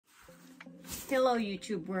Hello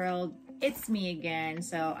YouTube world, it's me again.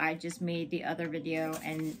 So I just made the other video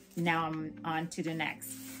and now I'm on to the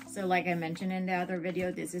next. So like I mentioned in the other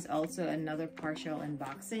video, this is also another partial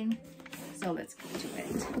unboxing. So let's get to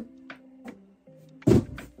it.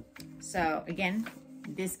 So again,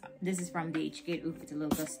 this is from DhGate. Oof, it's a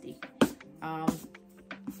little dusty.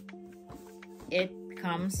 It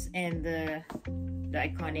comes in the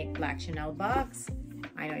iconic black Chanel box.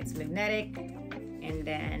 I know it's magnetic. And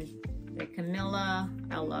then the Camilla,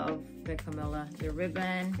 I love the Camilla, the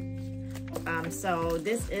ribbon. So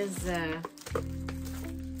this is the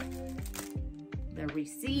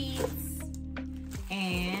receipts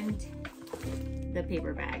and the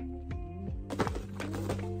paper bag.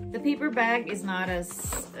 The paper bag is not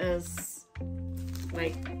as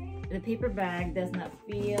like, the paper bag does not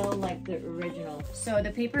feel like the original. So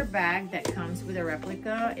the paper bag that comes with a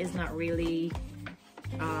replica is not really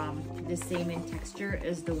the same in texture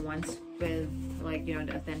as the ones with, like, you know,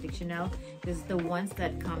 the authentic Chanel, because the ones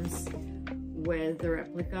that comes with the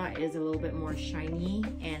replica is a little bit more shiny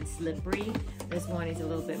and slippery. This one is a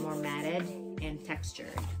little bit more matted and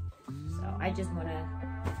textured. So I just want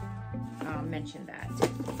to mention that.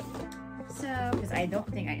 So, because I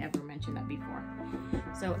don't think I ever mentioned that before.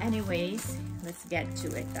 So anyways, let's get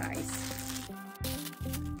to it, guys.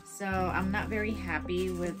 So I'm not very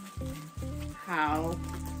happy with how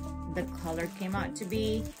the color came out to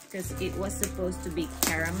be, because it was supposed to be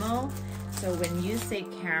caramel. So when you say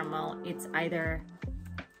caramel, it's either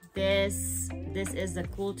this is the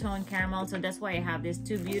cool tone caramel. So that's why I have these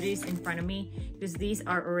two beauties in front of me, because these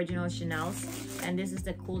are original Chanel's, and this is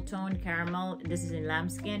the cool tone caramel. This is in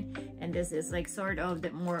lambskin, and this is like sort of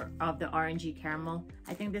the more of the orangey caramel.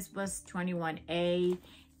 I think this was 21A,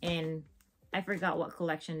 and I forgot what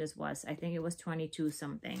collection this was. I think it was 22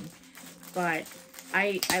 something. But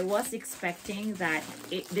I was expecting that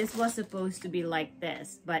this was supposed to be like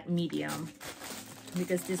this, but medium,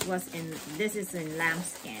 because this is in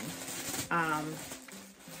lambskin.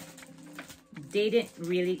 They didn't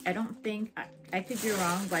really, I don't think, I could be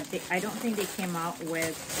wrong, but I don't think they came out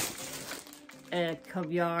with a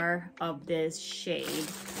caviar of this shade,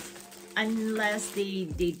 unless they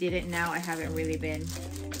did it now. I haven't really been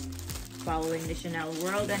following the Chanel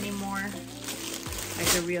world anymore, like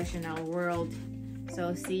the real Chanel world.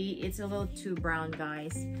 So see, it's a little too brown,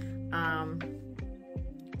 guys.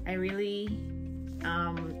 I really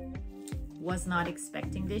was not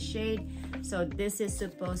expecting this shade. So this is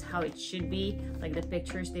supposed how it should be. Like the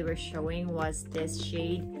pictures they were showing was this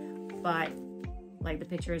shade, but like the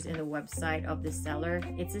pictures in the website of the seller,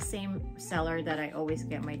 it's the same seller that I always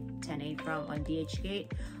get my 10A from on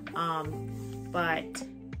DhGate. But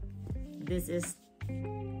this is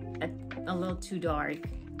a little too dark.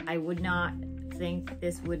 I would not think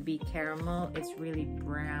this would be caramel. It's really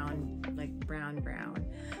brown, like brown.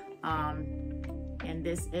 And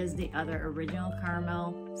this is the other original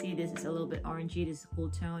caramel. See, this is a little bit orangey. This is cool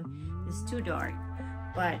tone. This is too dark,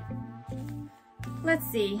 but let's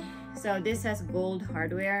see. So this has gold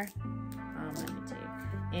hardware. Let me take,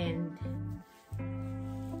 and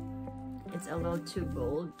it's a little too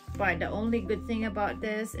gold. But the only good thing about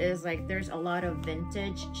this is, like, there's a lot of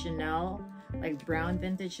vintage Chanel, like brown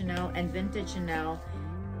vintage Chanel, and vintage Chanel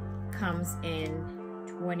comes in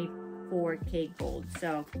 24K gold.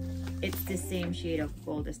 So it's the same shade of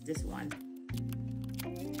gold as this one.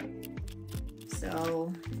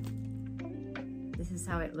 So this is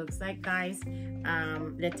how it looks like, guys.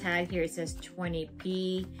 The tag here, it says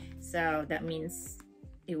 20P. So that means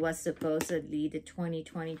it was supposedly the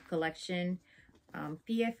 2020 collection.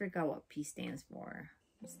 P, I forgot what P stands for.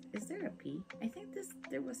 Is there a P? I think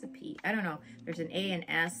there was a P. I don't know. There's an A and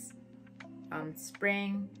S.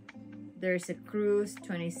 Spring. There's a cruise,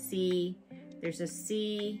 20C. There's a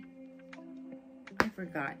C. I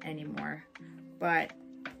forgot anymore. But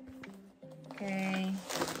okay.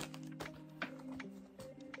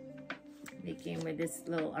 They came with this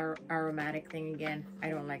little aromatic thing again. I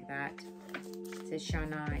don't like that. It says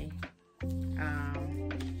Shanai.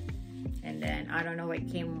 And then I don't know what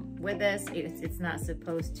came with this. It's not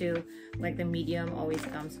supposed to. Like the medium always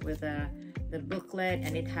comes with the booklet,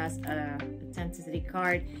 and it has a authenticity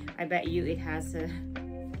card. I bet you it has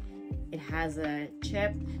a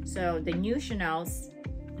chip. So the new Chanel's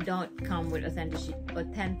don't come with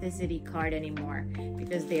authenticity card anymore,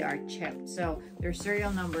 because they are chipped. So their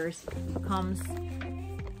serial numbers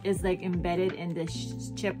is like embedded in the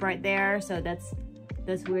chip right there. So that's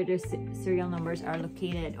where the serial numbers are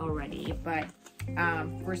located already. But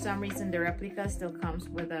for some reason the replica still comes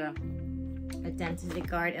with a authenticity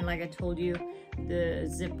card, and like I told you, the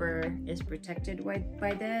zipper is protected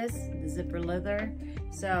by this, the zipper leather.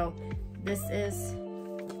 So this is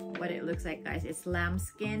what it looks like, guys. It's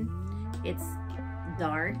lambskin. It's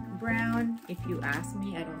dark brown. If you ask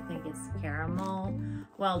me, I don't think it's caramel.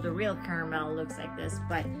 Well, the real caramel looks like this,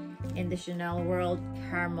 but in the Chanel world,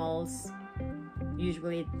 caramels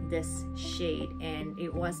usually this shade, and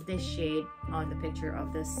it was this shade on the picture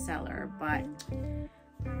of the seller, but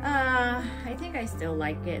I think I still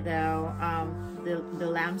like it though. The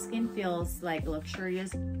lambskin feels like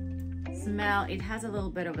luxurious smell. It has a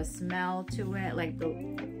little bit of a smell to it, like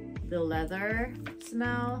the leather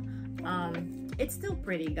smell. It's still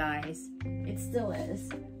pretty, guys. It still is.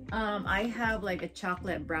 I have like a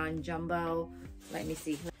chocolate brown jumbo. Let me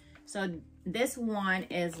see. So this one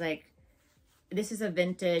is like, this is a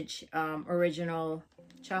vintage original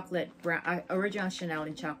chocolate brown, original Chanel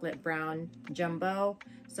in chocolate brown jumbo.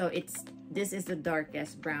 So this is the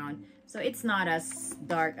darkest brown. So it's not as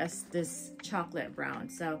dark as this chocolate brown.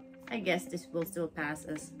 So I guess this will still pass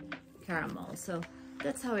as caramel. So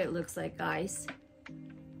that's how it looks like, guys.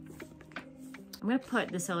 I'm gonna put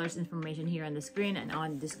the seller's information here on the screen and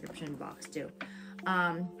on the description box too.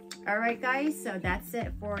 All right, guys, so that's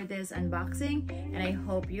it for this unboxing, and I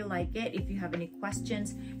hope you like it. If you have any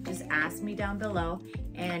questions, just ask me down below,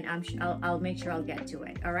 and I'll make sure I'll get to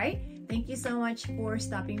it. All right, thank you so much for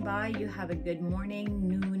stopping by. You have a good morning,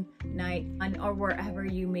 noon, night, or wherever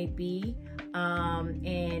you may be,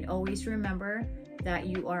 and always remember that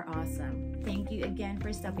you are awesome. Thank you again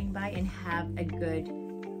for stopping by, and have a good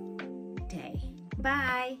day.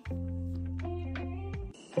 Bye.